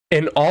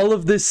In all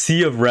of this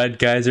sea of red,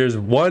 guys, there's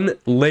one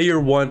layer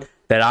one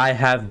that I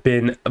have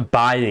been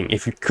buying.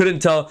 If you couldn't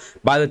tell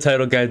by the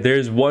title, guys,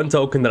 there's one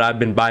token that I've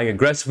been buying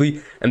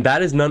aggressively, and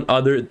that is none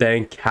other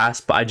than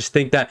Kaspa. I just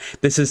think that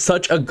this is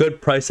such a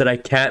good price that I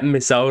can't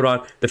miss out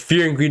on. The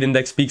fear and greed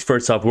index speaks for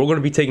itself. We're going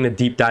to be taking a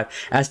deep dive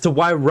as to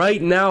why right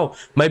now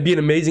might be an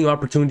amazing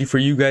opportunity for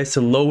you guys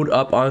to load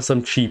up on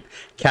some cheap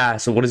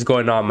cash. So what is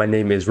going on? My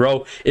name is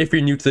Ro. If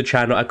you're new to the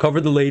channel, I cover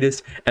the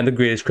latest and the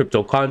greatest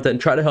crypto content and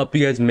try to help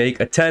you guys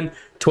make a 10,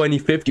 20,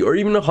 50, or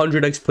even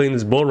 100x play in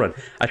this bull run.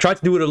 I tried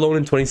to do it alone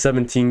in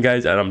 2017,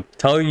 guys, and I'm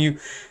telling you,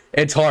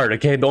 it's hard.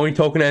 Okay, the only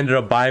token I ended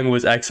up buying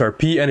was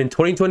XRP, and in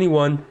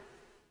 2021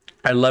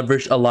 I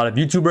leveraged a lot of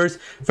YouTubers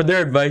for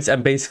their advice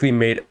and basically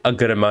made a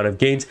good amount of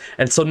gains.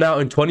 And so now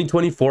in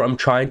 2024, I'm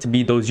trying to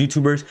be those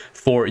YouTubers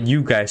for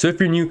you guys. So if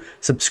you're new,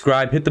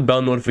 subscribe, hit the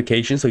bell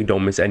notification so you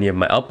don't miss any of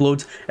my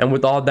uploads. And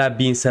with all that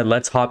being said,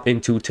 let's hop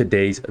into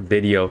today's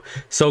video.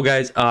 So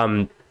guys,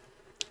 I'm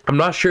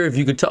not sure if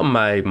you could tell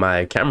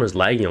my camera's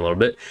lagging a little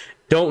bit.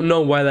 Don't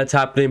know why that's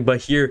happening,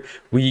 but here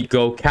we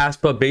go.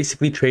 Kaspa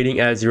basically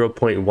trading at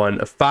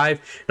 0.15.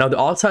 Now the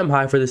all-time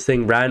high for this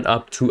thing ran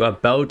up to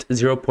about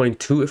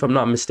 0.2 if I'm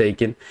not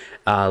mistaken.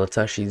 Let's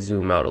actually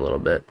zoom out a little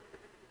bit.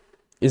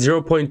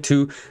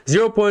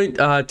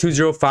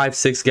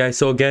 0.2056, guys.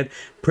 So again,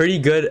 pretty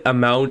good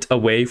amount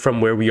away from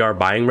where we are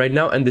buying right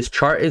now, and this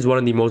chart is one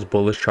of the most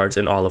bullish charts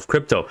in all of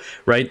crypto,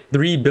 right?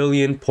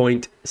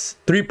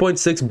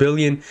 $3.6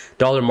 billion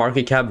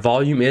market cap.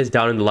 Volume is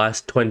down in the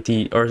last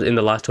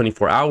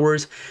 24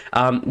 hours.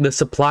 The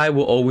supply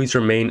will always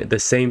remain the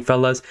same,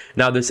 fellas.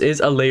 Now this is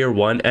a layer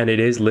one, and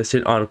it is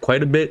listed on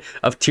quite a bit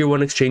of tier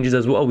one exchanges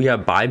as well. We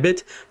have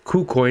Bybit,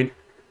 KuCoin,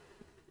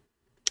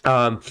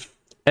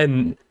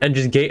 and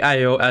just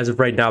Gate.io as of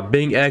right now,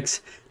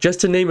 BingX, just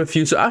to name a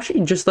few. So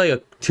actually just like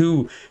a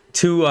two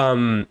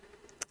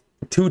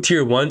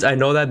tier ones. I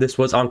know that this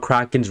was on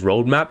Kraken's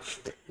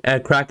roadmap,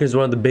 and Kraken is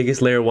one of the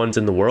biggest layer ones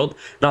in the world,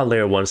 not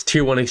layer ones,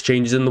 tier one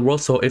exchanges in the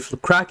world. So if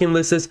Kraken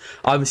lists this,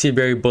 obviously a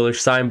very bullish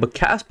sign. But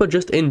Kaspa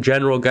just in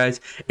general, guys,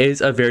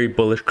 is a very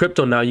bullish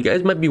crypto. Now you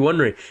guys might be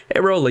wondering,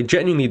 hey bro, like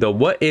genuinely though,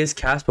 what is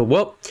Kaspa?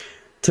 Well,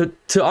 to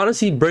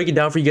honestly break it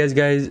down for you guys,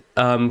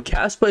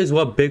 Kaspa is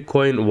what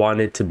Bitcoin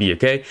wanted to be,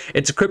 okay?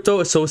 It's a crypto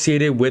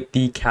associated with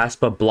the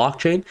Kaspa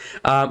blockchain,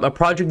 a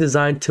project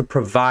designed to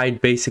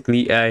provide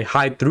basically a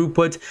high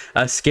throughput,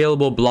 a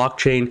scalable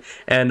blockchain.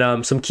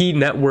 And some key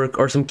network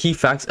or some key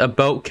facts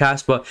about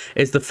Kaspa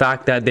is the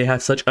fact that they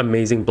have such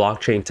amazing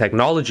blockchain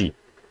technology.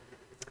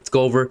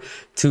 Go over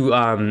to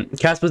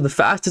Kaspa is the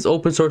fastest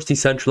open source,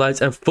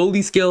 decentralized, and fully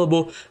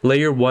scalable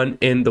layer one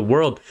in the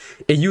world.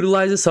 It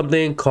utilizes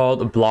something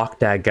called block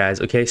DAG,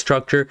 guys, okay,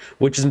 structure,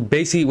 which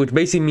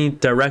basically means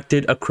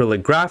directed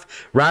acrylic graph,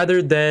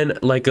 rather than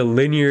like a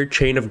linear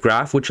chain of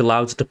graph, which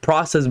allows it to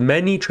process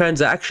many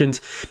transactions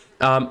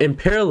in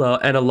parallel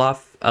and a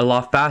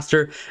lot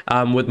faster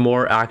with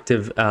more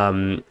active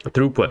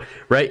throughput,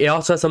 right? It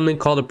also has something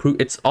called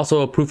it's also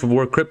a proof of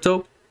work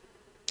crypto.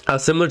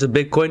 Similar to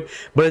Bitcoin,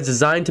 but it's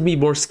designed to be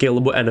more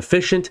scalable and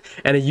efficient,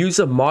 and it uses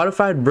a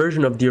modified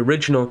version of the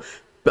original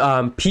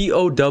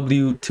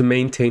POW to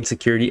maintain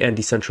security and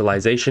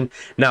decentralization.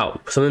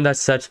 Now, something that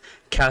sets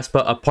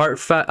Kaspa apart,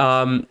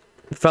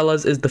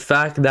 fellas, is the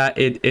fact that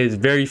it is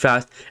very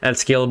fast and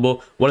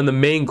scalable. One of the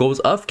main goals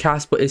of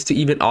Kaspa is to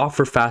even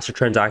offer faster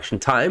transaction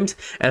times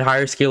and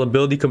higher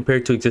scalability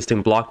compared to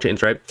existing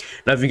blockchains, right?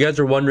 Now, if you guys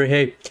are wondering,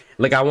 hey,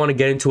 like I want to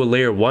get into a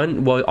layer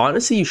one, well,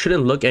 honestly, you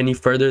shouldn't look any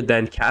further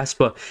than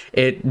Kaspa.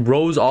 It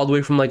rose all the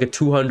way from like a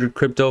 200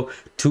 crypto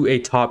to a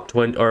top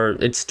 20, or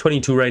it's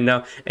 22 right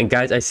now. And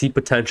guys, I see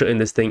potential in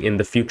this thing in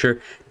the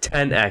future.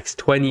 10x,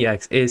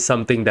 20x is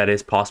something that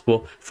is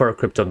possible for a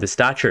crypto of this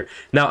stature.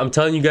 Now, I'm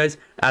telling you guys,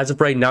 as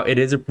of right now, it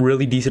is a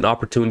really decent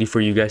opportunity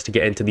for you guys to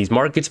get into these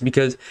markets,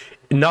 because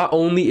not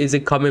only is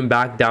it coming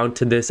back down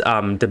to this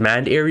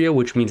demand area,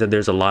 which means that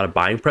there's a lot of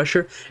buying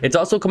pressure, it's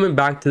also coming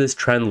back to this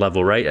trend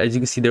level, right? As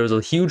you can see, there was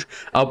a huge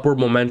upward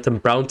momentum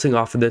bouncing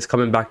off of this,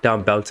 coming back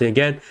down, bouncing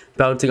again,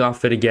 bouncing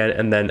off it again,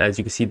 and then as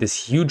you can see,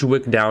 this huge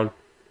wick down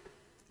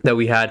that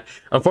we had.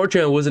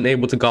 Unfortunately, I wasn't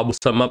able to gobble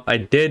some up. I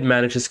did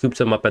manage to scoop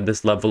some up at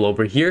this level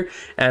over here,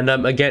 and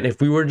again, if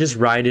we were just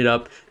ride it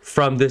up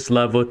from this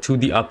level to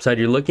the upside,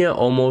 you're looking at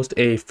almost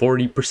a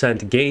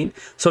 40% gain.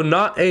 So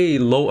not a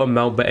low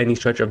amount by any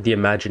stretch of the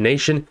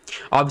imagination.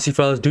 Obviously,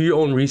 fellas, do your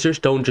own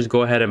research. Don't just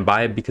go ahead and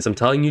buy it because I'm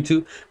telling you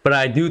to, but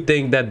I do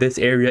think that this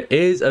area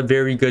is a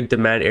very good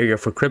demand area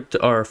for crypto,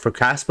 or for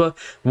Kaspa,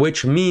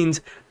 which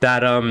means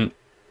that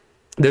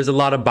there's a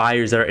lot of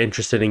buyers that are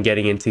interested in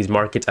getting into these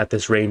markets at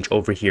this range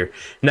over here.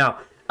 Now,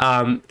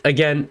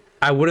 again,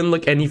 I wouldn't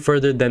look any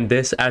further than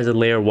this as a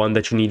layer one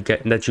that you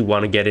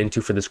want to get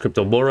into for this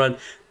crypto bull run.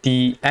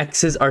 The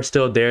X's are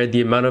still there. The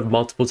amount of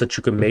multiples that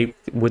you can make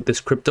with this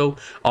crypto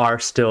are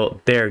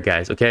still there,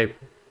 guys, okay?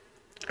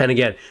 And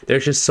again,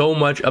 there's just so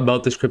much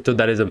about this crypto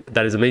that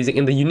is amazing.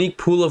 In the unique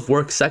pool of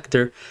work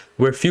sector,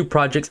 where few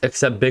projects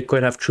except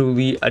Bitcoin have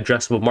truly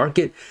addressable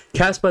market,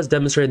 Kaspa has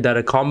demonstrated that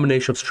a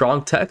combination of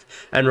strong tech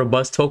and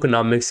robust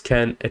tokenomics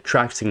can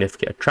attract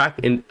significant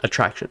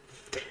attraction.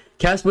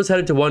 Kaspa was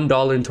headed to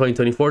 $1 in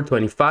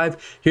 2024-25.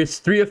 Here's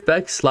 3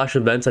 effects /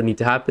 events that need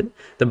to happen.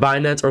 The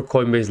Binance or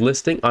Coinbase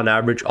listing, on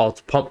average,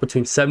 alts pump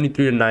between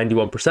 73 and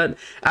 91%.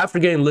 After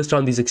getting listed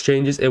on these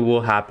exchanges, it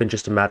will happen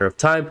just a matter of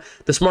time.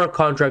 The smart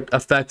contract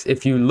effects,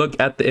 if you look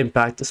at the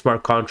impact the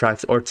smart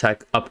contracts or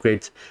tech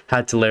upgrades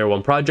had to layer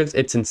 1 projects,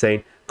 it's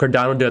insane.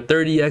 Cardano did a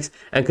 30x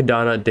and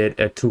Cardano did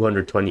a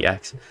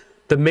 220x.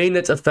 The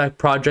mainnets effect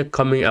project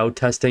coming out,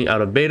 testing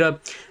out of beta,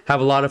 have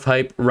a lot of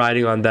hype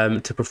riding on them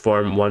to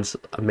perform once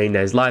a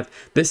mainnet is live.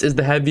 This is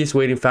the heaviest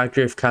weighting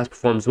factor if Kaspa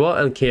performs well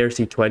and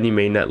KRC20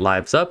 mainnet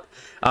lives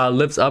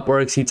up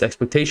or exceeds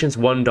expectations.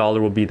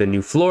 $1 will be the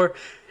new floor.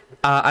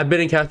 I've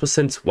been in Kaspa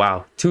since,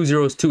 wow,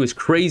 202 is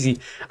crazy.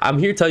 I'm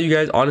here to tell you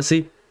guys,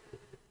 honestly,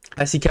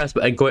 I see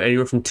Kaspa going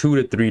anywhere from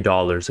 $2 to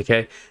 $3,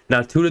 okay?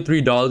 Now, $2 to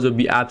 $3 would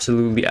be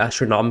absolutely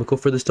astronomical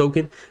for this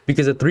token,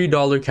 because a $3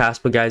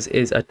 Kaspa, guys,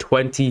 is a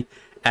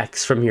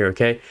 20x from here,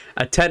 okay?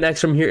 A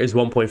 10x from here is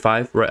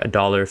 1.5, right?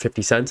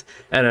 $1.50,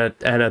 and a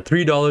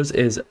 $3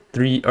 is a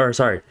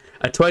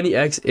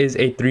 20x is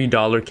a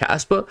 $3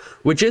 Kaspa,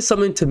 which is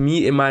something, to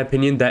me, in my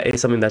opinion, that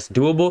is something that's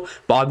doable.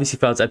 But obviously,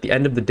 fellas, at the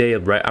end of the day,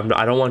 right,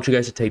 I don't want you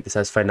guys to take this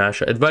as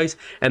financial advice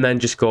and then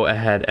just go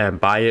ahead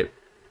and buy it.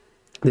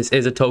 This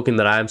is a token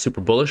that I am super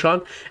bullish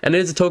on, and it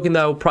is a token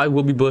that I probably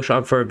will be bullish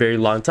on for a very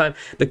long time.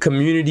 The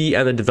community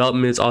and the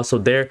development is also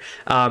there.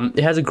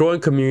 It has a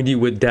growing community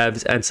with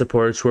devs and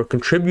supporters who are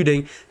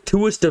contributing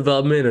to its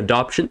development and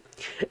adoption.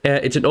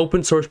 It's an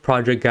open source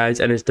project, guys,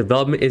 and its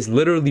development is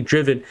literally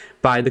driven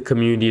by the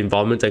community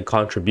involvement and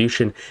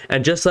contribution.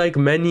 And just like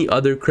many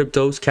other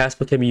cryptos,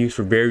 Kaspa can be used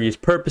for various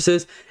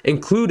purposes,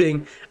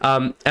 including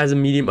as a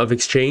medium of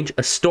exchange,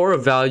 a store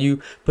of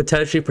value,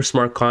 potentially for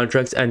smart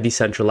contracts and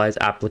decentralized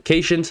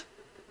applications.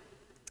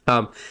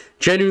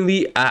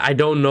 Genuinely, I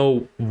don't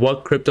know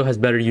what crypto has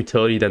better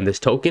utility than this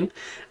token.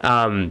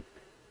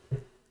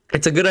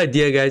 It's a good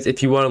idea, guys.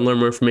 If you want to learn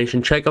more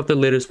information, check out the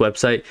latest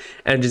website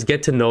and just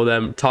get to know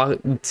them,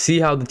 see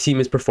how the team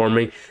is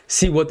performing,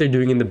 see what they're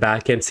doing in the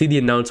back end, see the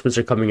announcements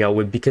they're coming out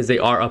with, because they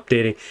are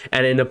updating.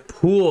 And in a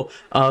pool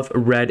of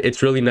red,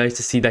 it's really nice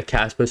to see that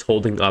Kaspa is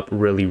holding up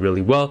really,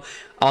 really well.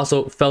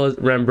 Also, fellas,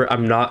 remember,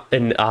 I'm not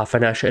a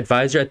financial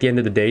advisor. At the end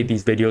of the day,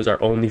 these videos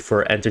are only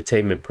for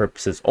entertainment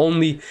purposes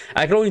only.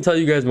 I can only tell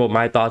you guys what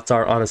my thoughts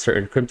are on a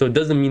certain crypto. It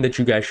doesn't mean that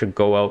you guys should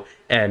go out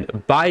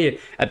and buy it.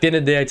 At the end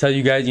of the day, I tell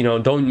you guys, you know,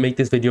 don't make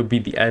this video be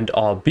the end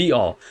all be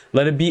all.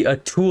 Let it be a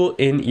tool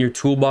in your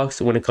toolbox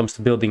when it comes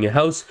to building a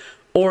house,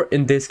 or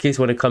in this case,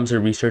 when it comes to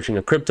researching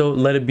a crypto.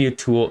 Let it be a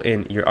tool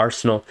in your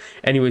arsenal.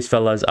 Anyways,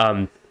 fellas,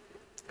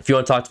 if you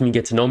want to talk to me,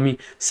 get to know me,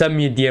 send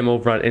me a DM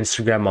over on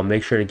Instagram. I'll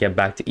make sure to get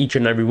back to each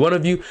and every one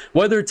of you,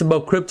 whether it's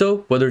about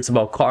crypto, whether it's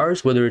about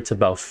cars, whether it's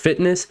about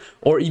fitness,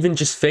 or even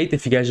just faith.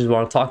 If you guys just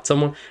want to talk to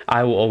someone,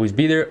 I will always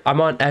be there. I'm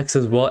on X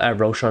as well at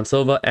Roshawn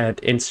Silva and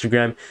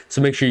Instagram.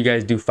 So make sure you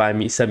guys do find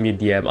me, send me a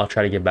DM. I'll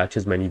try to get back to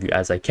as many of you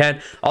as I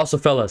can. Also,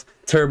 fellas,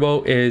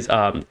 Turbo is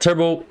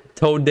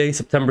Toad Day,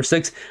 September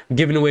 6th. I'm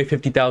giving away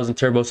 50,000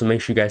 Turbo, so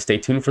make sure you guys stay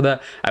tuned for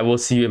that. I will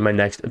see you in my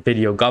next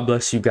video. God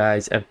bless you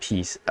guys, and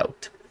peace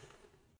out.